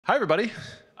Hi, everybody.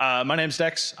 My name's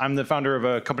Dex. I'm the founder of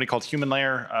a company called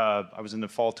HumanLayer. I was in the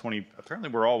fall 20. Apparently,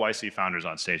 we're all YC founders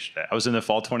on stage today. I was in the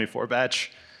fall 24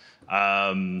 batch.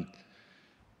 I'm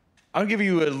gonna give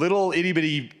you a little itty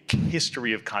bitty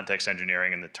history of context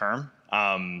engineering in the term.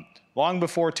 Long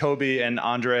before Toby and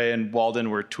Andre and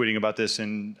Walden were tweeting about this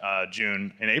in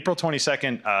June, in April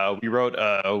 22nd, we wrote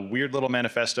a weird little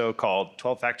manifesto called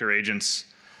 12-Factor Agents,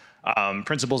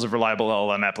 Principles of Reliable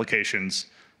LLM Applications.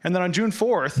 And then on June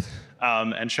 4th,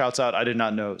 and shouts out, I did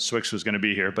not know Swix was going to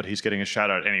be here, but he's getting a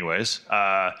shout out anyways,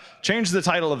 changed the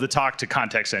title of the talk to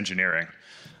Context Engineering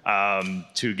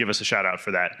to give us a shout out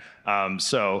for that.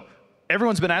 So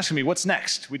everyone's been asking me, what's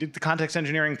next? We did the context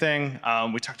engineering thing.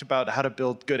 We talked about how to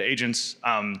build good agents.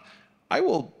 I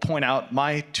will point out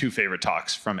my two favorite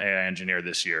talks from AI Engineer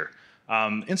this year.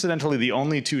 Incidentally, the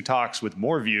only two talks with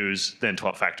more views than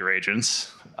 12-Factor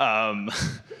Agents.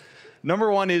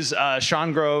 Number one is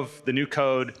Sean Grove, the new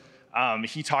code.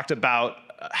 He talked about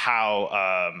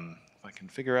how, if I can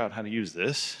figure out how to use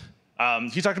this,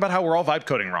 he talked about how we're all vibe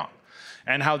coding wrong,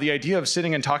 and how the idea of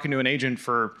sitting and talking to an agent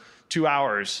for 2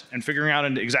 hours and figuring out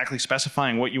and exactly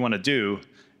specifying what you want to do,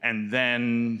 and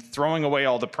then throwing away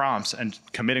all the prompts and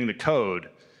committing the code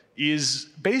is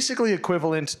basically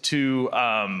equivalent to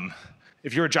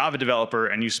if you're a Java developer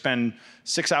and you spend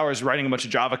 6 hours writing a bunch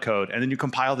of Java code, and then you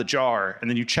compile the jar, and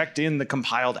then you checked in the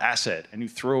compiled asset, and you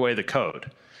threw away the code.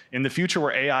 In the future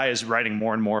where AI is writing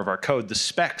more and more of our code, the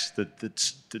specs,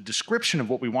 the description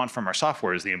of what we want from our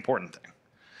software is the important thing.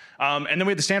 And then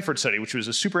we had the Stanford study, which was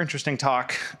a super interesting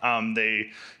talk.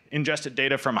 They ingested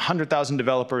data from 100,000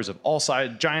 developers of all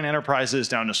sizes, giant enterprises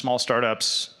down to small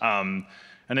startups.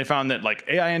 And they found that like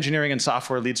AI engineering and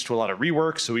software leads to a lot of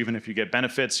rework. So even if you get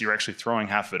benefits, you're actually throwing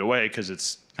half of it away because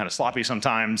it's kind of sloppy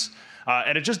sometimes.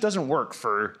 And it just doesn't work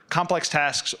for complex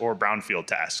tasks or brownfield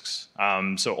tasks.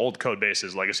 So old code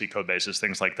bases, legacy code bases,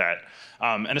 things like that.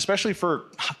 And especially for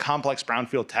complex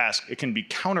brownfield tasks, it can be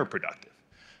counterproductive.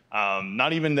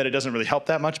 Not even that it doesn't really help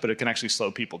that much, but it can actually slow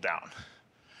people down.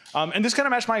 And this kind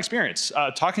of matched my experience.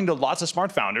 Talking to lots of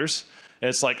smart founders,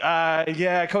 it's like,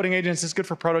 yeah, coding agents is good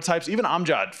for prototypes. Even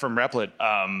Amjad from Replit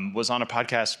was on a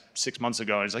podcast 6 months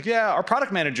ago, and he's like, yeah, our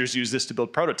product managers use this to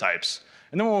build prototypes.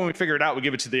 And then when we figure it out, we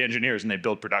give it to the engineers and they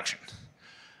build production.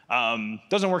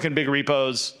 Doesn't work in big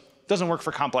repos, doesn't work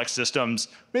for complex systems.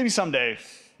 Maybe someday,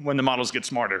 when the models get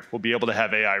smarter, we'll be able to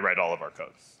have AI write all of our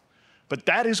code. But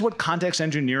that is what context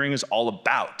engineering is all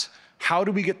about. How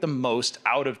do we get the most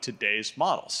out of today's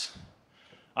models?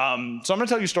 So I'm going to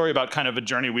tell you a story about kind of a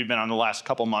journey we've been on the last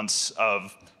couple months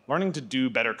of learning to do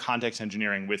better context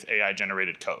engineering with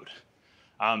AI-generated code.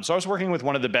 So I was working with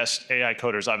one of the best AI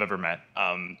coders I've ever met.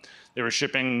 They were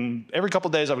shipping, every couple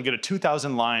days I would get a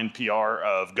 2,000-line PR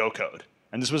of Go code.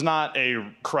 And this was not a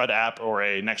CRUD app or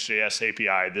a Next.js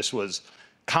API. This was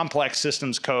complex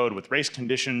systems code with race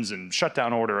conditions and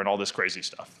shutdown order and all this crazy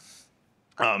stuff.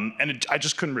 I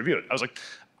just couldn't review it. I was like,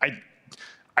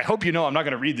 I hope you know I'm not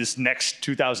going to read this next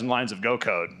 2,000 lines of Go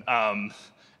code. And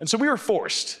so we were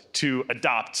forced to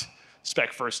adopt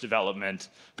Spec-First development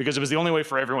because it was the only way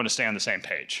for everyone to stay on the same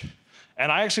page. And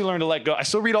I actually learned to let go. I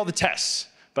still read all the tests,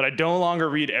 but I no longer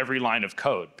read every line of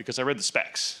code because I read the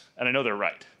specs, and I know they're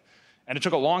right. And it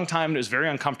took a long time, and it was very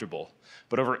uncomfortable.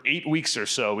 But over 8 weeks or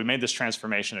so, we made this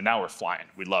transformation, and now we're flying.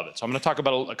 We love it. So I'm going to talk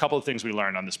about a couple of things we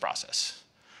learned on this process.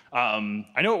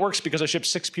 I know it works because I shipped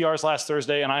 6 PRs last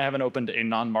Thursday, and I haven't opened a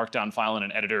non-markdown file in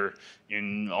an editor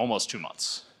in almost 2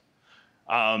 months.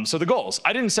 So the goals.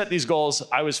 I didn't set these goals.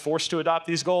 I was forced to adopt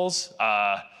these goals.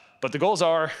 But the goals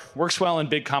are, works well in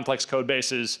big complex code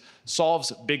bases,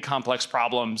 solves big complex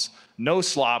problems, no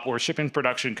slop, we're shipping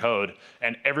production code,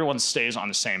 and everyone stays on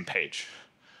the same page.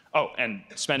 Oh, and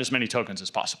spend as many tokens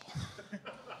as possible.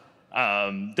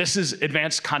 This is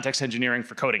advanced context engineering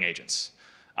for coding agents.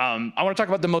 I want to talk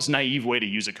about the most naive way to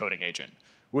use a coding agent,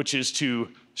 which is to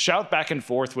shout back and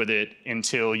forth with it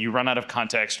until you run out of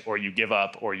context or you give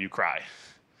up or you cry.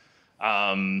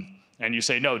 And you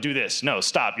say, no, do this. No,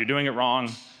 stop, you're doing it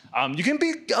wrong. You can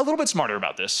be a little bit smarter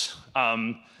about this.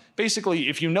 Basically,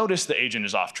 if you notice the agent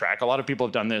is off track, a lot of people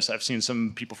have done this. I've seen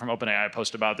some people from OpenAI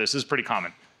post about this. This is pretty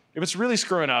common. If it's really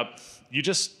screwing up, you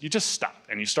just stop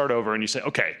and you start over and you say,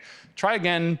 okay, try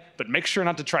again, but make sure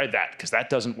not to try that because that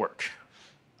doesn't work.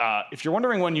 If you're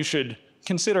wondering when you should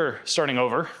consider starting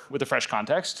over with a fresh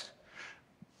context,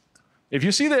 if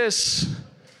you see this,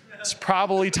 it's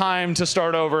probably time to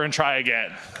start over and try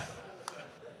again.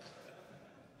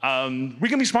 We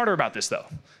can be smarter about this though.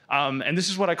 And this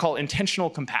is what I call intentional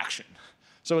compaction.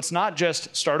 So it's not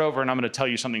just start over and I'm going to tell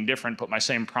you something different, put my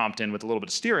same prompt in with a little bit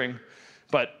of steering,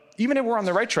 but even if we're on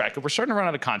the right track, if we're starting to run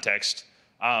out of context,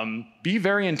 Be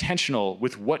very intentional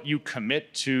with what you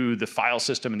commit to the file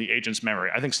system and the agent's memory.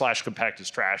 I think /compact is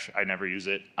trash. I never use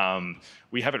it.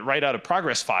 We have it write out a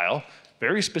progress file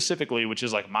very specifically, which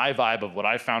is like my vibe of what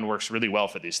I found works really well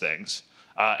for these things.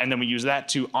 And then we use that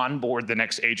to onboard the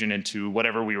next agent into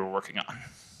whatever we were working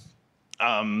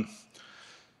on.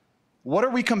 What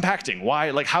are we compacting? Why?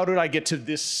 Like, how did I get to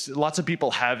this? Lots of people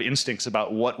have instincts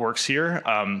about what works here.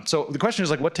 So the question is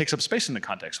like, what takes up space in the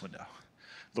context window?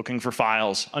 Looking for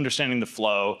files, understanding the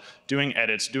flow, doing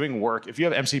edits, doing work. If you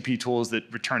have MCP tools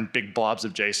that return big blobs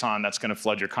of JSON, that's gonna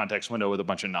flood your context window with a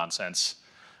bunch of nonsense.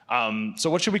 So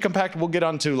what should we compact? We'll get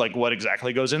onto like what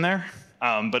exactly goes in there,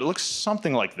 but it looks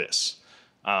something like this.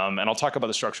 And I'll talk about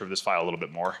the structure of this file a little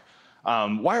bit more.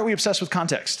 Why are we obsessed with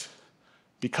context?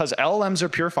 Because LLMs are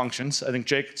pure functions. I think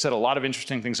Jake said a lot of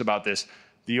interesting things about this.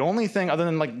 The only thing, other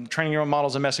than like training your own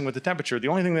models and messing with the temperature, the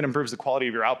only thing that improves the quality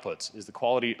of your outputs is the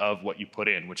quality of what you put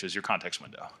in, which is your context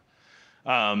window.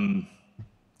 And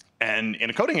in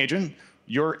a coding agent,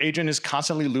 your agent is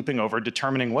constantly looping over,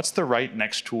 determining what's the right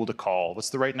next tool to call, what's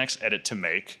the right next edit to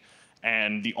make.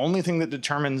 And the only thing that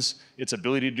determines its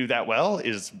ability to do that well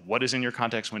is what is in your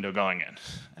context window going in.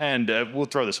 And we'll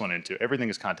throw this one in too. Everything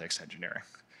is context engineering.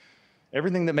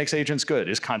 Everything that makes agents good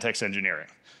is context engineering.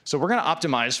 So we're gonna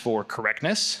optimize for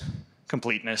correctness,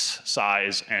 completeness,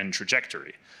 size, and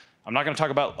trajectory. I'm not gonna talk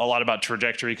a lot about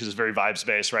trajectory because it's very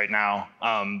vibes-based right now.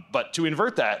 But to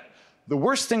invert that, the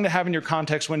worst thing to have in your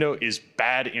context window is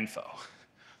bad info.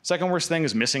 Second worst thing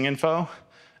is missing info,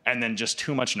 and then just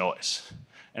too much noise.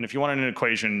 And if you wanted an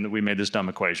equation, we made this dumb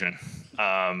equation.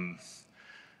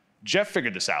 Jeff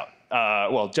figured this out.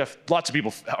 Well, Jeff, lots of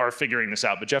people are figuring this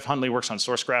out, but Jeff Huntley works on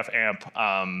SourceGraph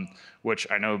AMP, which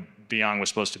I know Byung was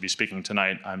supposed to be speaking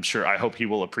tonight. I hope he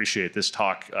will appreciate this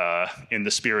talk in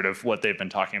the spirit of what they've been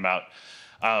talking about.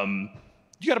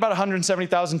 You got about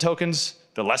 170,000 tokens.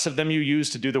 The less of them you use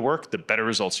to do the work, the better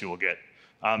results you will get.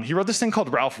 He wrote this thing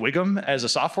called Ralph Wiggum as a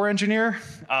software engineer,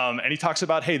 and he talks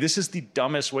about, hey, this is the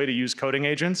dumbest way to use coding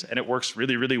agents, and it works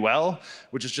really, really well,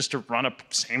 which is just to run a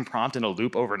same prompt in a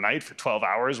loop overnight for 12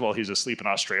 hours while he's asleep in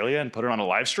Australia and put it on a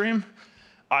live stream.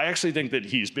 I actually think that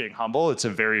he's being humble. It's a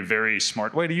very, very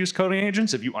smart way to use coding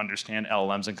agents if you understand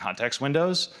LLMs and context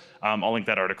windows. I'll link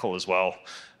that article as well.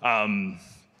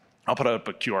 I'll put up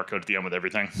a QR code at the end with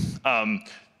everything.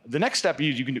 The next step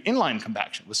is you can do inline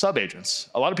compaction with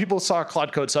subagents. A lot of people saw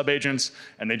Claude Code subagents,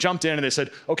 and they jumped in and they said,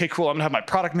 okay, cool, I'm gonna have my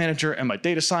product manager and my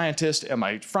data scientist and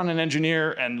my front-end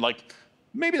engineer, and like,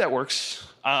 maybe that works.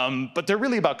 But they're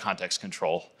really about context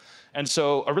control. And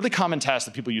so a really common task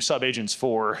that people use subagents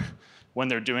for when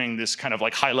they're doing this kind of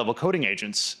like high-level coding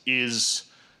agents is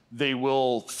you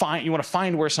wanna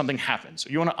find where something happens.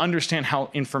 You wanna understand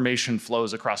how information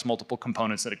flows across multiple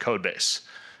components in a code base.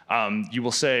 You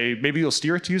will say, maybe you'll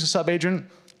steer it to use a subagent.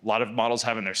 A lot of models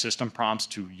have in their system prompts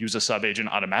to use a subagent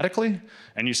automatically.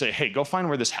 And you say, hey, go find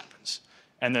where this happens.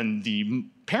 And then the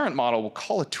parent model will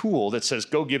call a tool that says,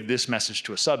 go give this message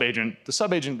to a subagent. The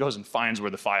subagent goes and finds where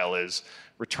the file is,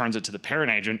 returns it to the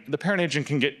parent agent. The parent agent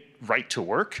can get right to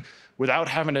work without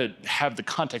having to have the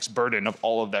context burden of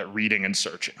all of that reading and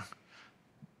searching.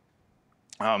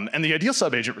 And the ideal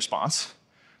subagent response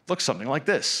looks something like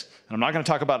this. And I'm not gonna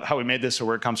talk about how we made this or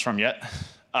where it comes from yet.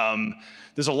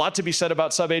 There's a lot to be said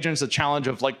about subagents, the challenge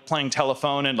of like playing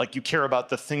telephone and like you care about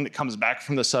the thing that comes back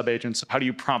from the subagent. So how do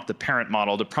you prompt the parent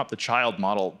model to prompt the child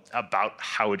model about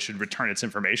how it should return its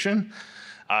information?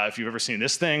 If you've ever seen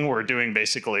this thing, we're doing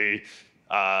basically,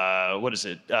 what is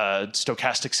it,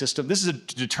 stochastic system. This is a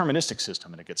deterministic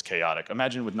system and it gets chaotic.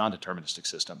 Imagine with non-deterministic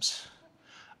systems.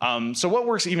 So what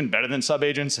works even better than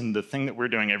subagents, and the thing that we're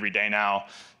doing every day now,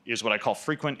 is what I call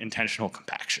frequent intentional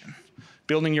compaction.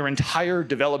 Building your entire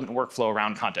development workflow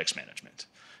around context management.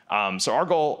 So our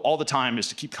goal all the time is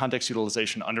to keep context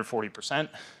utilization under 40%.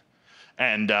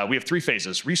 And we have 3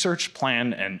 phases: research,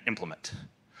 plan, and implement.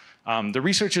 The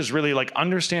research is really like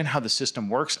understand how the system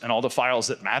works and all the files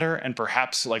that matter, and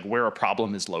perhaps like where a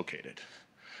problem is located.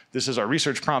 This is our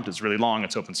research prompt. It's really long.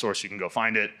 It's open source. You can go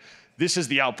find it. This is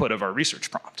the output of our research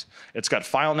prompt. It's got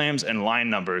file names and line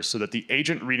numbers so that the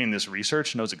agent reading this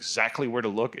research knows exactly where to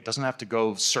look. It doesn't have to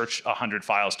go search 100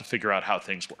 files to figure out how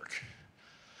things work.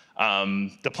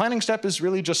 The planning step is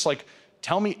really just like,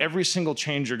 tell me every single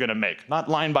change you're gonna make. Not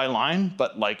line by line,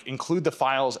 but like include the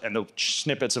files and the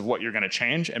snippets of what you're gonna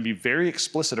change and be very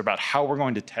explicit about how we're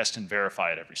going to test and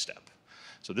verify at every step.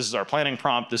 So this is our planning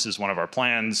prompt. This is one of our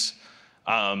plans.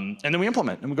 And then we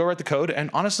implement and we go write the code. And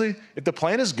honestly, if the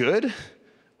plan is good,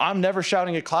 I'm never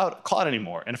shouting at Claude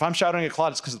anymore. And if I'm shouting at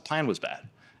Claude, it's because the plan was bad.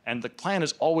 And the plan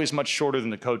is always much shorter than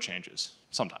the code changes,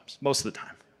 sometimes, most of the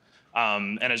time.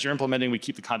 And as you're implementing, we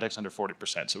keep the context under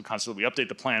 40%. So we constantly update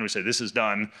the plan. We say, this is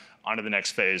done, on to the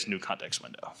next phase, new context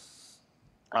window.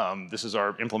 This is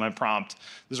our implement prompt.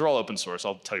 These are all open source.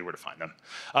 I'll tell you where to find them.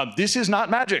 This is not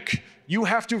magic. You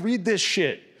have to read this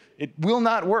shit. It will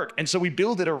not work. And so we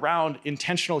build it around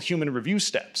intentional human review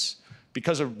steps,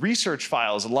 because a research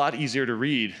file is a lot easier to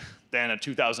read than a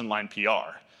 2,000-line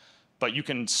PR. But you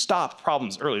can stop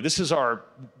problems early. This is our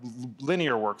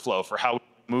linear workflow for how we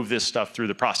move this stuff through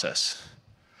the process.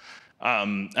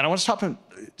 And I want to stop.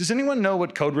 Does anyone know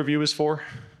what code review is for?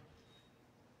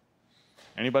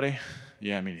 Anybody?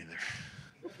 Yeah, me neither.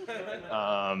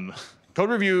 Code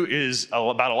review is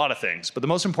about a lot of things, but the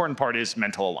most important part is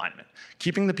mental alignment.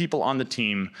 Keeping the people on the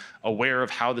team aware of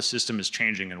how the system is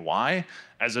changing and why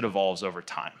as it evolves over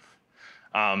time.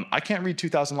 I can't read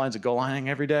 2,000 lines of Go lining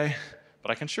every day,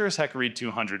 but I can sure as heck read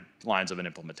 200 lines of an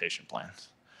implementation plan.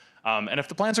 And if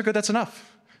the plans are good, that's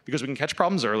enough, because we can catch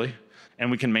problems early and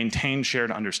we can maintain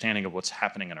shared understanding of what's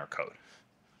happening in our code.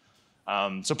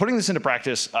 So putting this into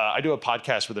practice, I do a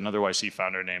podcast with another YC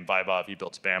founder named Vaibhav. He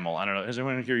built BAML. I don't know, has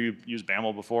anyone here used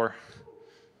BAML before?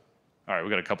 All right, we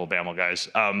got a couple BAML guys.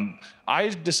 I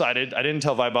decided, I didn't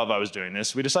tell Vaibhav I was doing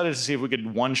this. We decided to see if we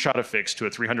could one-shot a fix to a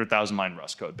 300,000 line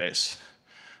Rust code base.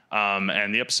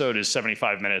 And the episode is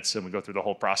 75 minutes, and we go through the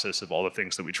whole process of all the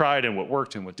things that we tried and what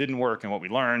worked and what didn't work and what we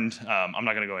learned. I'm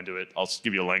not gonna go into it, I'll just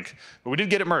give you a link. But we did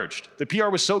get it merged. The PR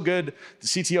was so good, the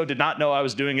CTO did not know I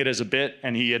was doing it as a bit,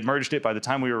 and he had merged it by the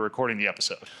time we were recording the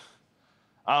episode.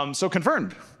 So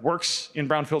confirmed, works in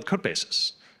brownfield code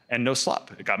bases, and no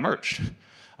slop, it got merged.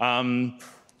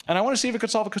 And I wanna see if it could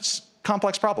solve a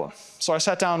complex problem. So I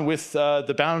sat down with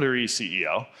the Boundary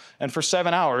CEO, and for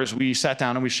 7 hours, we sat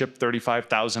down and we shipped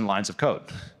 35,000 lines of code.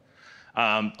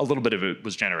 A little bit of it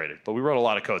was generated, but we wrote a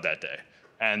lot of code that day.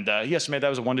 And he estimated that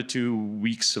was 1 to 2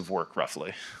 weeks of work,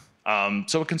 roughly.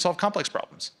 So it can solve complex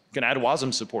problems. You can add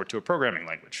WASM support to a programming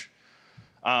language.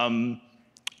 And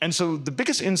so the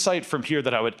biggest insight from here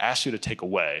that I would ask you to take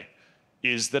away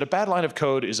is that a bad line of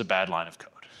code is a bad line of code.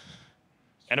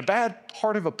 And a bad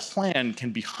part of a plan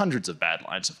can be hundreds of bad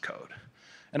lines of code.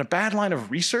 And a bad line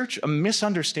of research, a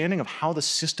misunderstanding of how the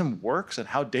system works and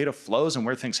how data flows and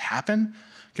where things happen,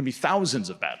 can be thousands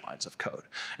of bad lines of code.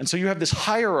 And so you have this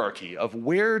hierarchy of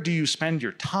where do you spend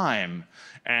your time?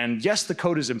 And yes, the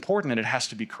code is important and it has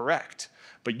to be correct,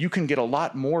 but you can get a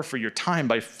lot more for your time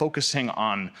by focusing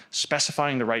on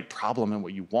specifying the right problem and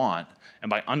what you want, and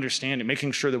by understanding,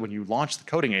 making sure that when you launch the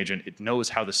coding agent, it knows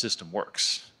how the system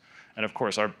works. And of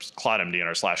course, our CloudMD and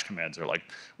our slash commands are like,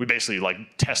 we basically like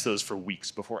test those for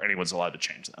weeks before anyone's allowed to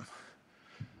change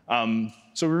them.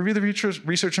 So we review the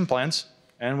research and plans,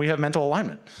 and we have mental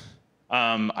alignment.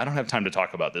 I don't have time to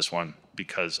talk about this one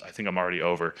because I think I'm already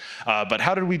over. But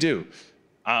how did we do?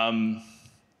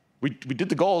 We did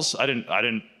the goals. I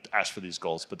didn't ask for these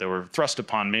goals, but they were thrust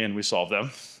upon me and we solved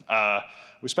them.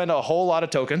 We spent a whole lot of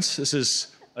tokens. This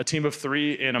is a team of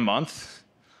 3 in a month.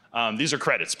 These are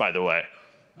credits, by the way.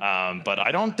 But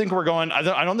I don't think we're going.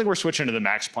 I don't think we're switching to the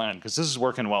max plan because this is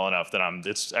working well enough that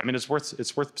it's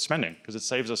worth spending because it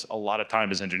saves us a lot of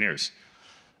time as engineers.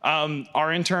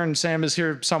 Our intern Sam is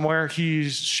here somewhere. He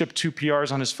shipped 2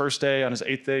 PRs on his first day. On his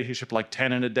 8th day, he shipped like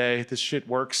 10 in a day. This shit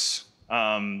works.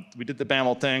 We did the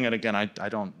BAML thing, and again, I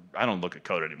don't look at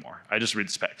code anymore. I just read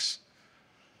the specs.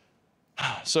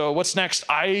 So what's next?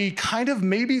 I kind of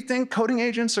maybe think coding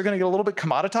agents are going to get a little bit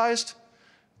commoditized.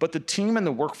 But the team and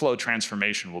the workflow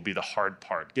transformation will be the hard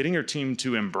part. Getting your team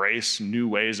to embrace new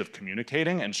ways of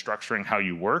communicating and structuring how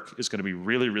you work is gonna be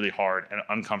really, really hard and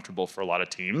uncomfortable for a lot of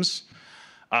teams.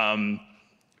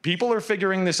 People are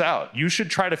figuring this out. You should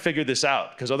try to figure this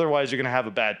out, because otherwise you're gonna have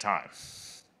a bad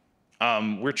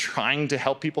time. We're trying to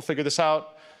help people figure this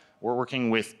out. We're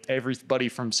working with everybody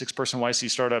from 6-person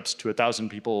YC startups to 1,000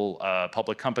 people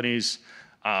public companies.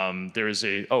 We're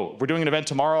doing an event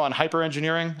tomorrow on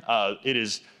hyper-engineering. It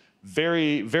is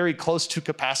very, very close to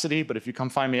capacity, but if you come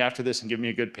find me after this and give me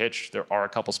a good pitch, there are a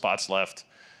couple spots left.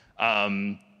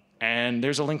 And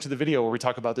there's a link to the video where we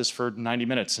talk about this for 90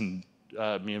 minutes, and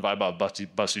me and Vaibhav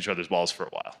bust each other's balls for a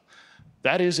while.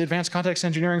 That is advanced context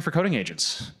engineering for coding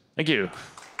agents. Thank you.